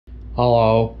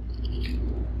Hello.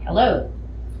 Hello.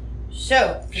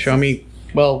 So. Show me.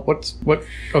 Well, what?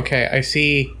 Okay, I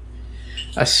see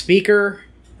a speaker.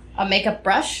 A makeup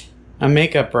brush. A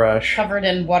makeup brush. Covered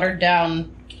in watered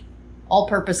down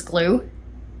all-purpose glue.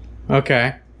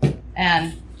 Okay.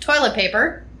 And toilet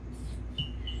paper.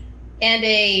 And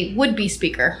a would-be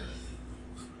speaker.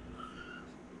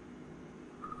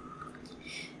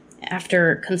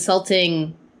 After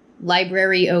consulting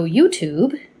Library-O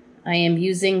YouTube, I am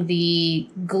using the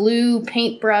glue,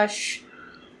 paintbrush,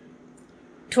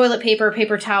 toilet paper,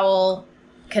 paper towel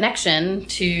connection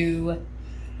to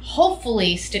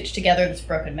hopefully stitch together this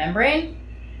broken membrane.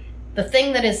 The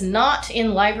thing that is not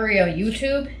in Library-O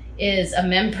YouTube is a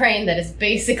membrane that is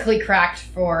basically cracked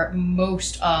for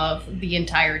most of the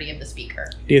entirety of the speaker.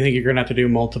 Do you think you're going to have to do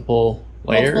multiple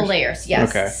layers? Multiple layers,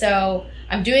 yes. Okay. So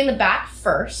I'm doing the back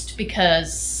first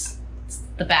because it's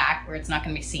the back where it's not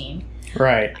going to be seen.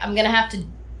 Right. I'm going to have to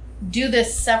do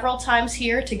this several times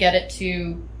here to get it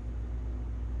to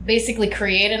basically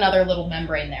create another little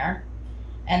membrane there.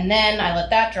 And then I let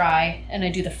that dry and I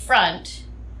do the front.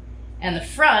 And the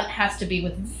front has to be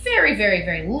with very, very,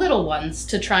 very little ones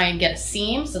to try and get a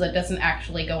seam so that it doesn't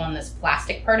actually go on this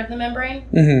plastic part of the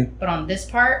membrane, but on this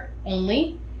part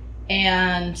only.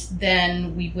 And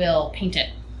then we will paint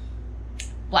it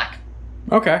black.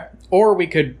 Okay. Or we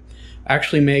could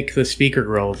actually make the speaker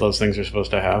grill those things are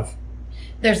supposed to have.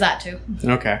 There's that too.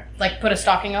 Okay. Like put a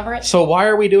stocking over it. So why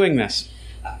are we doing this?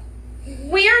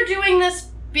 We are doing this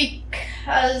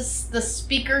because the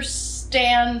speaker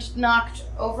stand knocked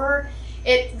over.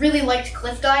 It really liked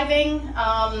cliff diving.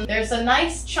 There's a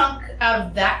nice chunk out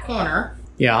of that corner.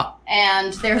 Yeah.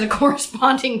 And there's a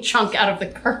corresponding chunk out of the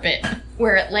carpet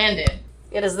where it landed.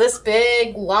 It is this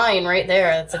big line right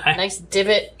there. It's a nice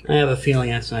divot. I have a feeling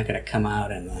that's not going to come out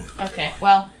in the... Okay,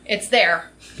 well, it's there.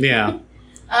 Yeah.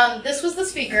 This was the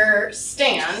speaker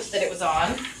stand that it was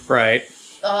on. Right.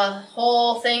 The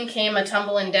whole thing came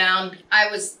a-tumbling down. I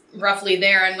was roughly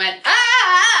there and went,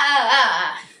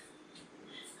 ah!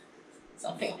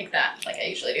 Something like that, like I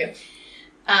usually do.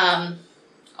 I'll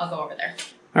go over there.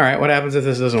 All right, what happens if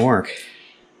this doesn't work?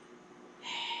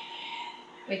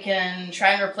 We can try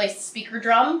and replace the speaker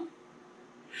drum.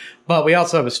 But we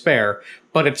also have a spare,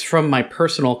 but it's from my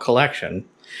personal collection.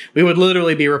 We would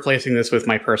literally be replacing this with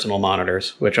my personal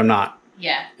monitors, which I'm not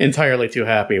entirely too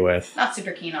happy with. Not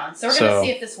super keen on. So we're going to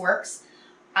see if this works.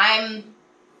 I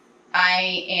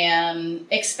am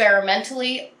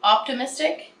experimentally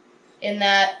optimistic in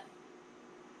that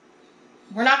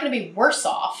we're not going to be worse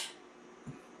off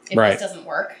if this doesn't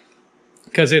work.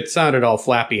 Because it sounded all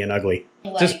flappy and ugly.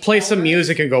 Like, just play some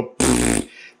music and go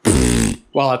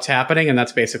while it's happening, and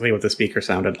that's basically what the speaker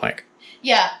sounded like.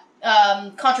 Yeah,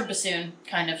 contrabassoon,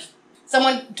 kind of.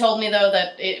 Someone told me, though,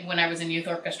 that when I was in youth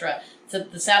orchestra,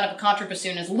 the sound of a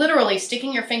contrabassoon is literally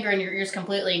sticking your finger in your ears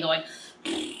completely and going...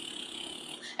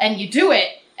 And you do it,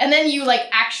 and then you, like,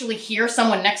 actually hear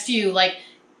someone next to you, like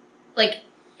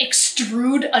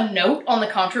extrude a note on the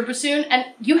contrabassoon, and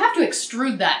you have to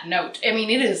extrude that note. I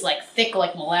mean, it is, like, thick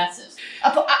like molasses.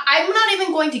 I'm not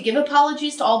even going to give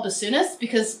apologies to all bassoonists,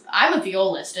 because I'm a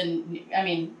violist, and, I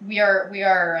mean, we are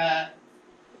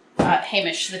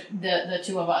Hamish, the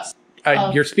two of us.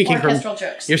 You're speaking orchestral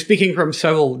jokes. You're speaking from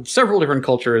several different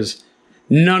cultures,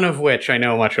 none of which I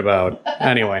know much about.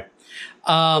 Anyway.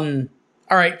 All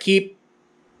right,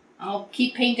 I'll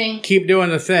keep painting. Keep doing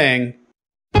the thing.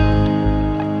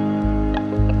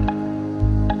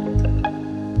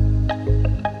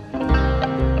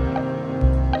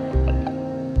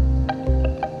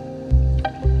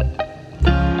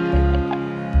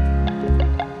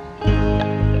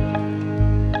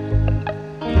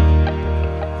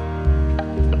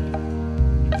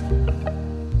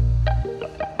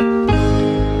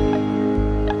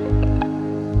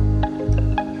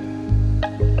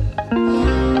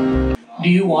 Do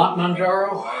you want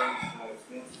Manjaro?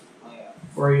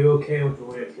 Or are you okay with the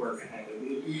way it's working?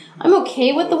 I'm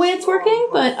okay with the way it's working,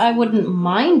 but I wouldn't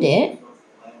mind it.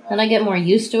 Then I get more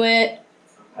used to it.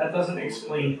 That doesn't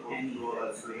explain any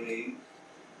of it.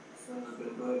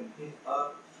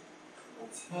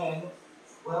 10,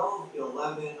 12,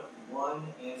 11,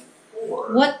 1, and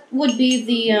 4. What would be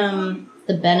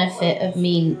the benefit of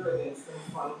me?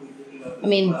 I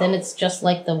mean, then it's just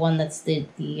like the one that's the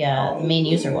main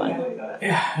user one.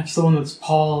 Yeah, it's the one that's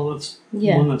Paul. It's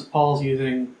the one that's Paul's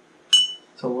using.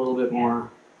 It's a little bit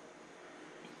more.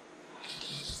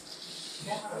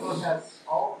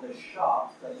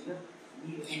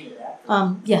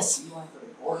 Yes.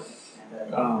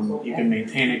 You can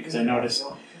maintain it because I noticed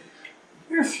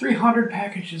you're 300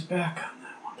 packages back on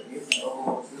that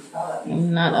one.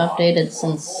 I'm not updated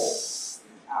since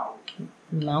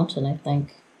mountain, I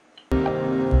think.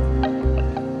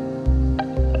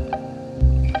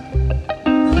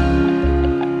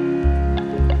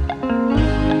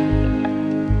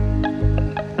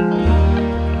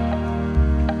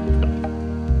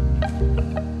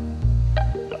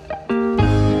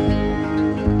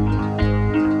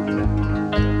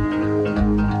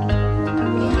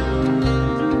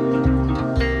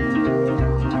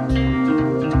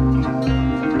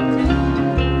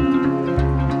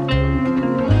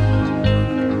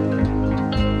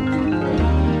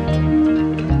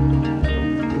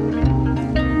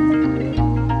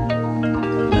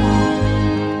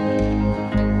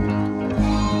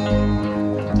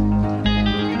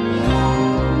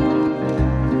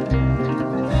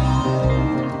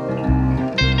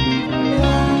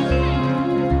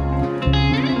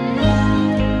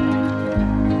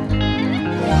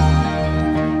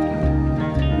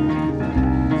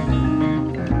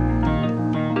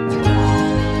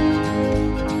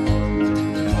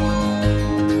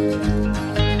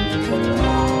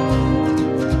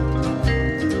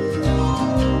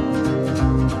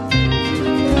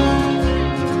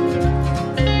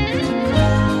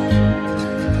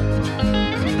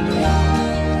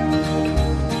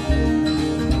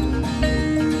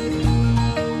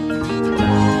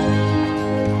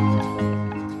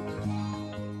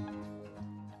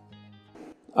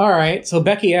 All right, so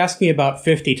Becky asked me about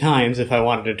 50 times if I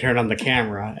wanted to turn on the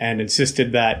camera and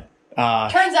insisted that...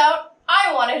 Turns out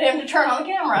I wanted him to turn on the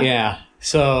camera. Yeah,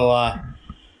 so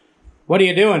what are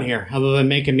you doing here other than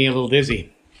making me a little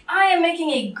dizzy? I am making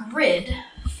a grid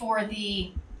for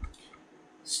the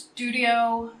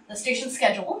station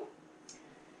schedule.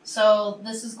 So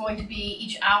this is going to be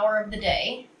each hour of the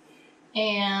day.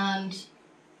 And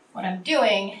what I'm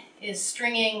doing is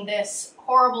stringing this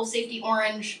horrible safety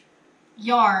orange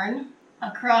yarn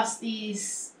across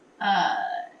these,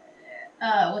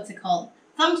 what's it called?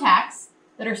 Thumbtacks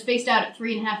that are spaced out at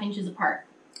 3.5 inches apart.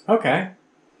 Okay.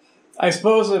 I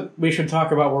suppose that we should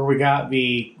talk about where we got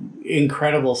the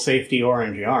incredible safety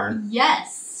orange yarn.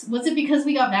 Yes. Was it because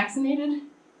we got vaccinated?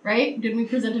 Right? Didn't we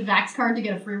present a Vax card to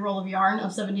get a free roll of yarn,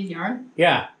 of 70s yarn?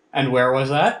 Yeah. And where was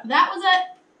that? That was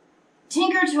at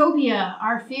Tinkertopia,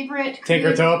 our favorite...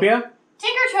 Tinkertopia?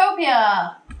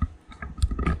 Tinkertopia!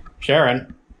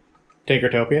 Sharon.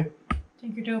 Tinkertopia?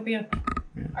 Tinkertopia.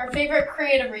 Yeah. Our favorite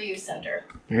creative reuse center.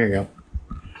 There you go.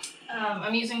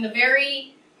 I'm using the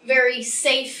very, very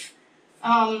safe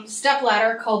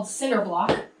stepladder called Cinder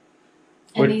Block.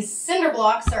 And these cinder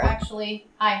blocks are actually...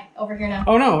 Hi, over here now.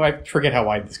 Oh, no, I forget how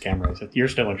wide this camera is. You're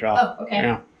still in shot. Oh, okay.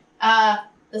 Yeah.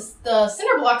 The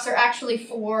cinder blocks are actually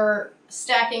for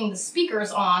stacking the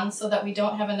speakers on so that we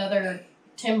don't have another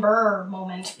timber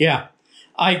moment. Yeah.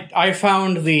 I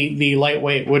found the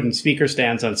lightweight wooden speaker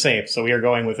stands unsafe, so we are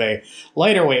going with a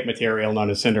lighter weight material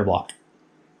known as cinder block.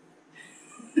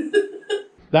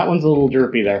 That one's a little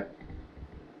droopy there.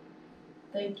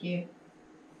 Thank you.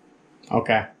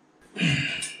 Okay.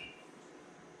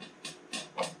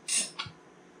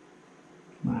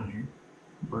 Come on here.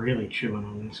 Really chewing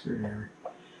on this screwdriver.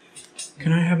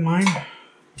 Can I have mine?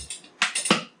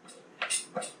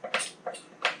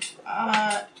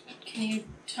 Can you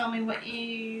tell me what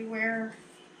you wear?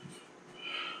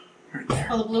 Right there.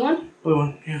 Oh, the blue one? Blue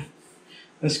one, yeah.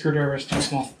 This screwdriver is too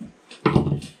small.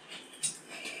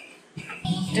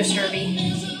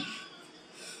 Disturby.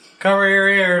 Cover your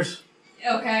ears.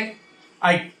 Okay.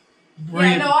 Yeah,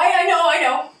 no, I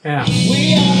know. Yeah.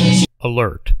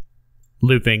 Alert.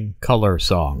 Living color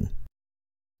song.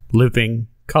 Living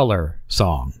color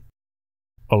song.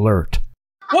 Alert.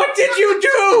 What did you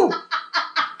do?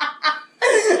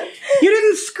 You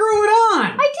didn't screw it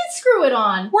on. I did screw it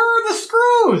on. Where are the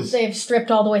screws? They've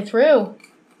stripped all the way through.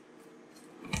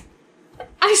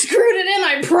 I screwed it in,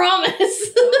 I promise.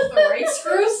 Those the right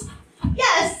screws?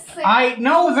 Yes.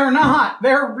 No, they're not.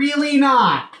 They're really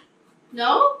not.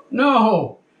 No?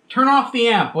 No. Turn off the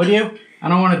amp, would you? I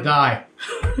don't want to die.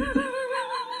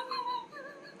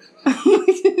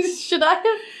 Should I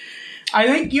have? I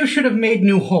think you should have made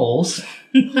new holes.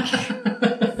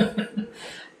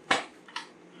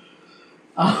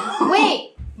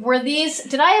 Wait, were these...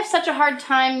 Did I have such a hard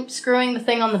time screwing the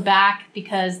thing on the back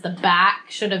because the back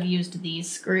should have used these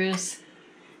screws?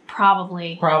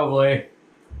 Probably. Probably.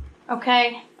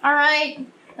 Okay, alright.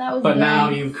 That was But good. now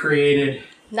you've created...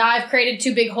 Now I've created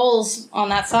 2 big holes on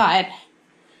that side.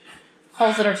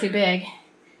 Holes that are too big.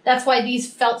 That's why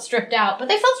these felt stripped out. But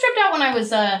they felt stripped out when I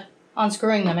was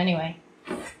unscrewing them anyway.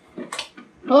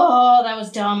 Oh, that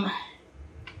was dumb.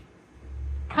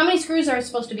 How many screws are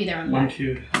supposed to be there on the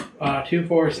back? 2,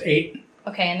 4 is 8.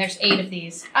 Okay, and there's 8 of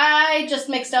these. I just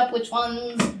mixed up which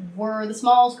ones were the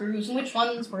small screws and which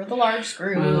ones were the large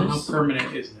screws. How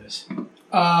permanent is this?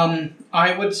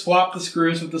 I would swap the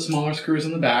screws with the smaller screws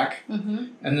in the back,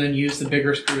 and then use the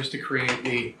bigger screws to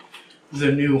create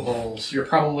the new holes. You're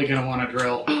probably going to want to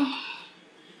drill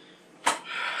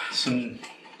some.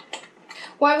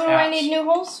 Why would I need new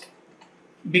holes?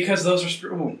 Because those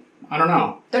are I don't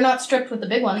know. They're not stripped with the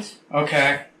big ones.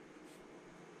 Okay.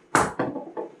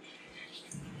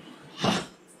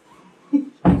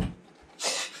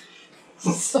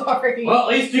 Sorry. Well, at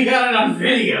least we got it on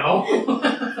video.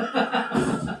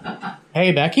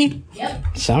 Hey, Becky?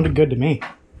 Yep. Sounded good to me.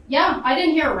 Yeah, I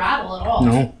didn't hear a rattle at all.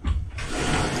 No.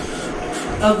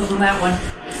 Other than that one.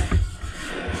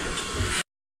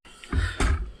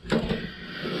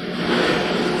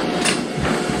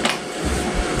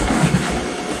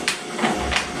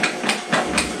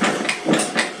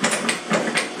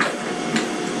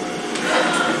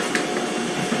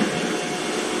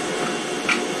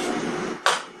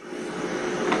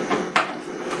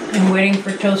 I'm waiting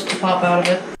for toast to pop out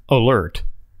of it. Alert.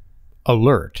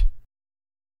 Alert.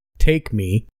 Take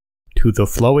me to the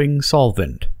flowing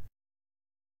solvent.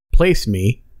 Place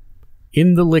me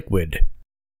in the liquid.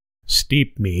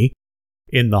 Steep me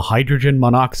in the hydrogen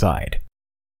monoxide.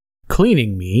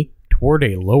 Cleaning me toward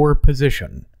a lower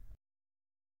position.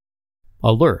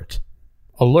 Alert.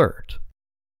 Alert.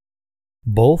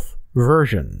 Both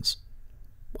versions.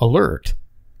 Alert.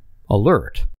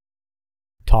 Alert.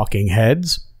 Talking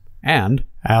Heads and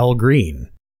Al Green.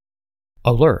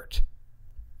 Alert.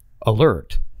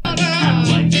 Alert. I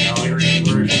like the Al Green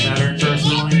version better,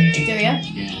 personally. Do ya?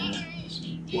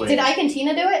 Yeah. Did Ike and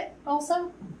Tina do it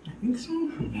also? I think so. I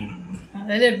don't know.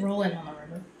 They did roll in on the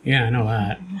river. Yeah, I know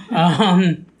that.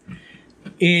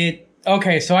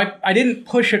 Okay, so I didn't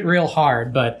push it real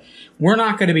hard, but we're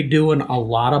not going to be doing a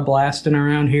lot of blasting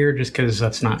around here just because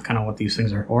that's not kind of what these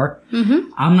things are for.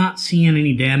 I'm not seeing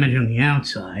any damage on the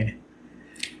outside.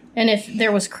 And if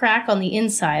there was crack on the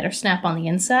inside or snap on the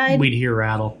inside, we'd hear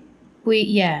rattle.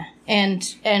 And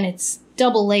it's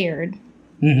double layered.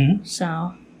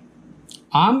 So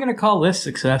I'm going to call this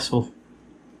successful.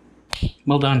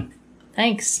 Well done.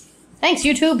 Thanks,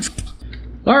 YouTube.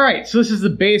 All right, so this is the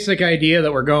basic idea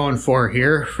that we're going for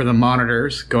here for the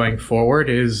monitors going forward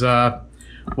is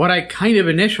what I kind of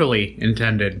initially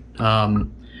intended.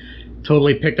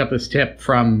 Totally picked up this tip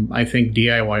from, I think,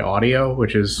 DIY Audio,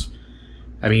 which is,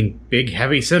 I mean, big,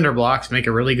 heavy cinder blocks make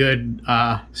a really good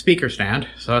speaker stand.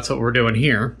 So that's what we're doing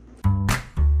here.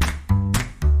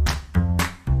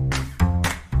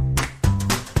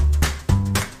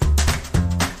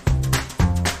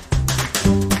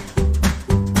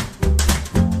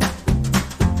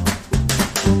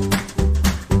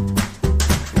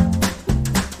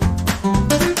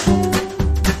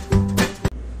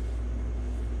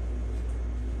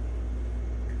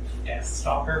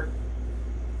 Stalker.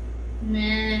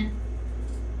 Nah.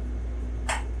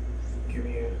 Give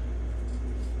me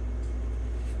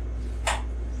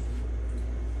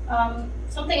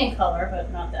Something in color,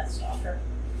 but not that stalker.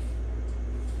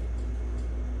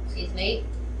 Excuse me.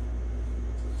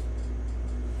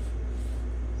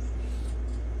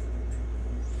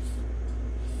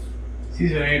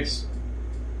 Season 8's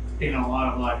in a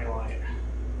lot of black and white.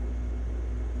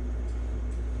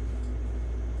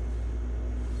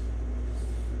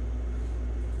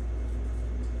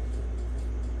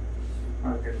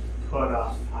 I could put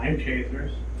time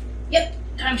chasers. Yep,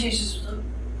 time chasers.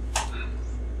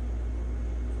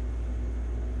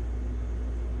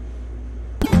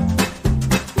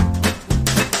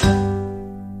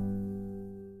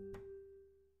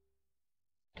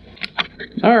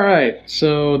 Alright,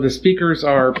 so the speakers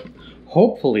are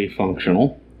hopefully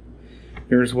functional.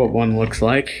 Here's what one looks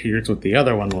like. Here's what the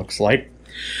other one looks like.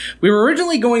 We were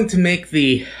originally going to make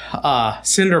the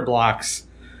cinder blocks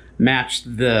match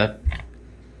the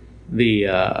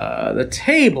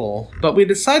table, but we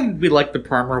decided we liked the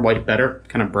primer white better.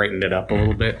 Kind of brightened it up a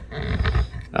little bit.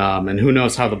 And who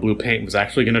knows how the blue paint was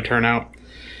actually going to turn out.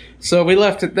 So we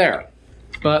left it there.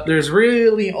 But there's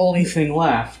really only thing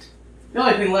left. The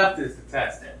only thing left is to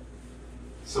test it.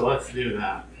 So let's do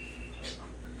that.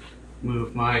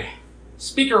 Move my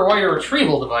speaker wire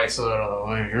retrieval device out of the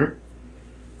way here.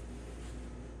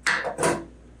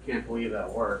 Can't believe that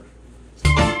worked.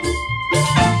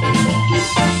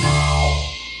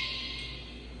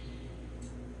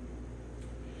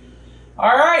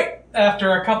 Alright,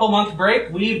 after a couple month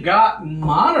break, we've got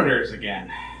monitors again.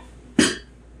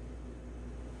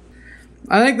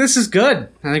 I think this is good.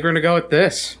 I think we're gonna go with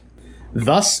this.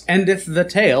 Thus endeth the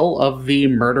tale of the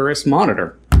murderous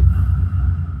monitor.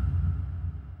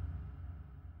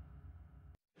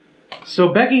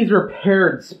 So Becky's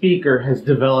repaired speaker has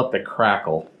developed a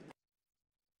crackle.